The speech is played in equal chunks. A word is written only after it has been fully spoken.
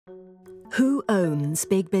Who owns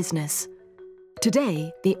big business?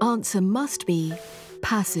 Today, the answer must be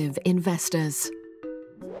passive investors.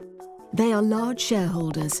 They are large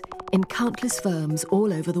shareholders in countless firms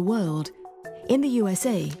all over the world. In the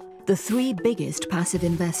USA, the three biggest passive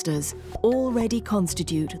investors already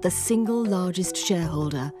constitute the single largest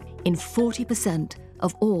shareholder in 40%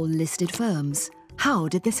 of all listed firms. How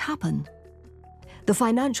did this happen? The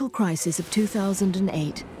financial crisis of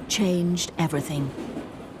 2008 changed everything.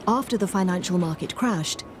 After the financial market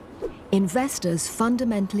crashed, investors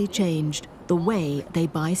fundamentally changed the way they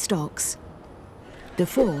buy stocks.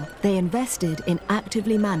 Before, they invested in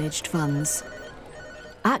actively managed funds.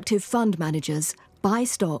 Active fund managers buy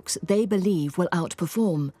stocks they believe will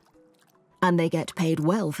outperform, and they get paid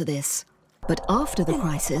well for this. But after the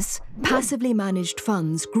crisis, passively managed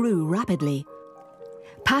funds grew rapidly.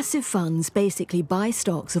 Passive funds basically buy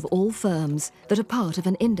stocks of all firms that are part of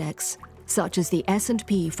an index, such as the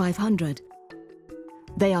S&P 500.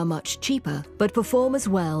 They are much cheaper, but perform as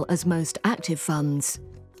well as most active funds.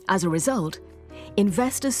 As a result,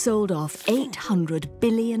 investors sold off $800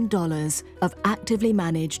 billion of actively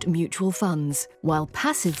managed mutual funds, while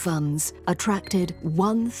passive funds attracted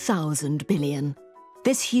 $1,000 billion.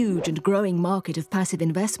 This huge and growing market of passive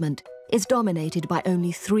investment is dominated by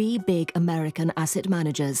only three big American asset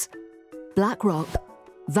managers: Blackrock,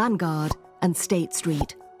 Vanguard, and State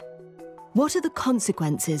Street. What are the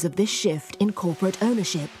consequences of this shift in corporate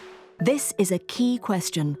ownership? This is a key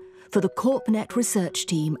question for the CorpNet research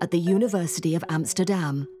team at the University of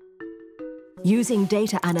Amsterdam. Using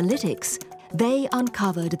data analytics, they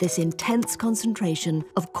uncovered this intense concentration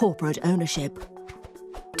of corporate ownership.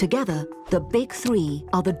 Together, the Big Three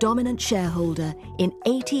are the dominant shareholder in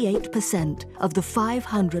 88% of the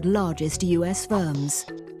 500 largest US firms.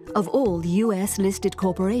 Of all US-listed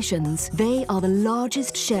corporations, they are the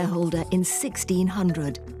largest shareholder in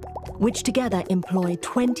 1,600, which together employ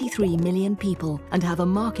 23 million people and have a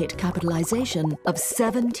market capitalization of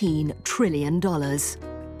 $17 trillion.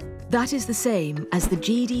 That is the same as the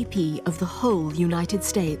GDP of the whole United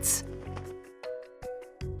States.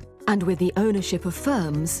 And with the ownership of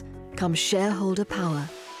firms comes shareholder power.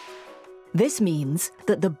 This means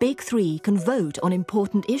that the Big Three can vote on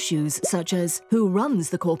important issues such as who runs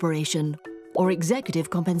the corporation or executive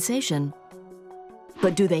compensation.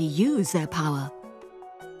 But do they use their power?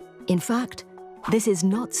 In fact, this is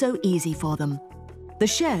not so easy for them. The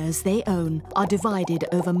shares they own are divided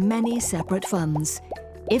over many separate funds.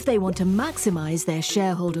 If they want to maximize their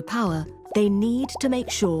shareholder power, they need to make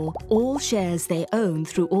sure all shares they own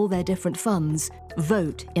through all their different funds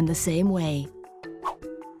vote in the same way.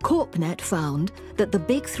 CorpNet found that the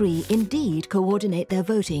Big Three indeed coordinate their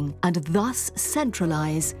voting and thus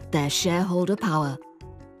centralize their shareholder power.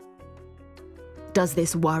 Does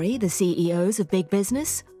this worry the CEOs of big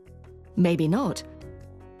business? Maybe not.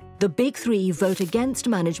 The Big Three vote against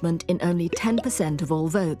management in only 10% of all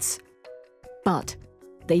votes. But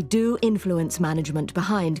they do influence management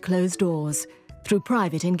behind closed doors through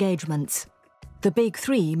private engagements. The Big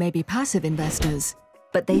Three may be passive investors,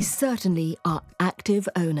 but they certainly are active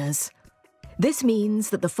owners. This means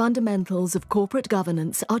that the fundamentals of corporate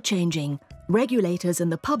governance are changing. Regulators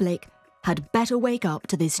and the public had better wake up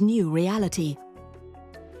to this new reality.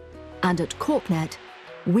 And at CorpNet,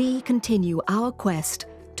 we continue our quest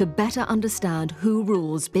to better understand who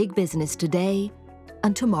rules big business today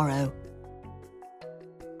and tomorrow.